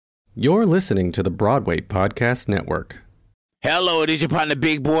You're listening to the Broadway Podcast Network. Hello, it is your partner,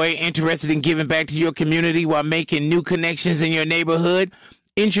 Big Boy, interested in giving back to your community while making new connections in your neighborhood?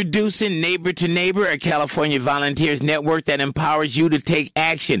 Introducing Neighbor to Neighbor, a California volunteers network that empowers you to take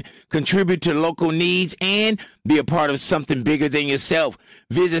action, contribute to local needs, and be a part of something bigger than yourself.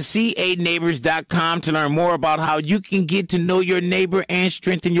 Visit ca-neighbors.com to learn more about how you can get to know your neighbor and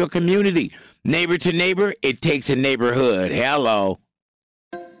strengthen your community. Neighbor to Neighbor, it takes a neighborhood. Hello.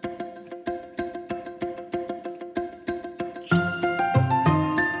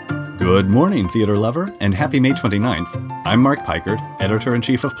 Good morning, theater lover, and happy May 29th. I'm Mark Pikert,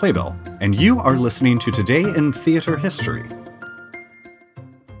 Editor-in-Chief of Playbill, and you are listening to Today in Theater History.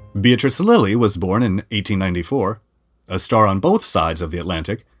 Beatrice Lillie was born in 1894. A star on both sides of the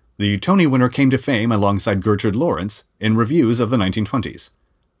Atlantic, the Tony winner came to fame alongside Gertrude Lawrence in revues of the 1920s.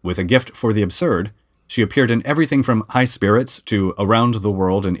 With a gift for the absurd, she appeared in everything from High Spirits to Around the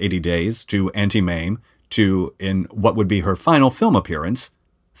World in 80 Days to Auntie Mame to, in what would be her final film appearance,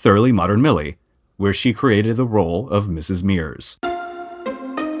 Thoroughly Modern Millie, where she created the role of Mrs. Mears.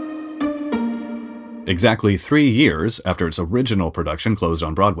 Exactly 3 years after its original production closed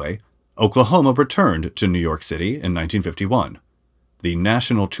on Broadway, Oklahoma returned to New York City in 1951. The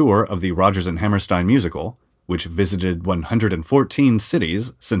national tour of the Rodgers and Hammerstein musical, which visited 114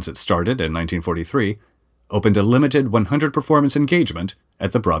 cities since it started in 1943, opened a limited 100-performance engagement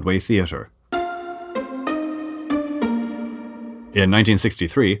at the Broadway Theater. In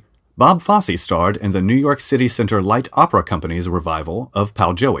 1963, Bob Fosse starred in the New York City Center Light Opera Company's revival of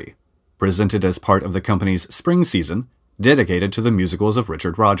Pal Joey, presented as part of the company's spring season dedicated to the musicals of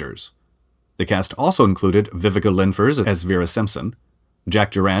Richard Rodgers. The cast also included Vivica Linfors as Vera Simpson,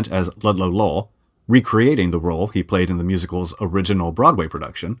 Jack Durant as Ludlow Lowell, recreating the role he played in the musical's original Broadway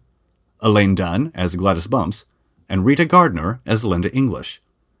production, Elaine Dunn as Gladys Bumps, and Rita Gardner as Linda English.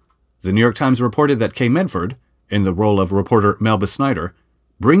 The New York Times reported that Kay Medford, in the role of reporter Melba Snyder,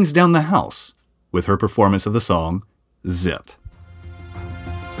 brings down the house with her performance of the song Zip.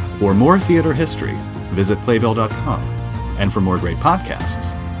 For more theater history, visit Playbill.com. And for more great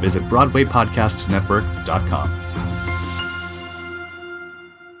podcasts, visit BroadwayPodcastNetwork.com.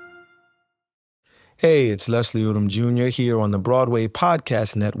 Hey, it's Leslie Odom Jr. here on the Broadway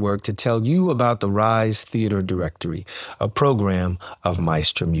Podcast Network to tell you about the Rise Theater Directory, a program of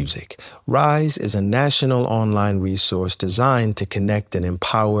Maestra Music. Rise is a national online resource designed to connect and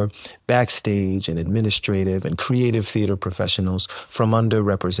empower backstage and administrative and creative theater professionals from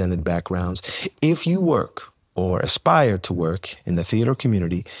underrepresented backgrounds. If you work or aspire to work in the theater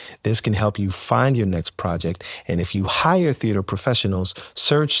community, this can help you find your next project. And if you hire theater professionals,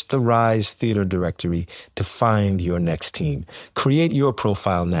 search the Rise Theater Directory to find your next team. Create your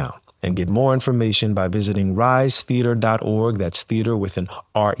profile now and get more information by visiting risetheater.org. That's theater with an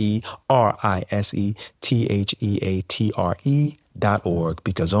RERISETHEATRE.org,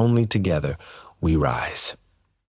 because only together we rise.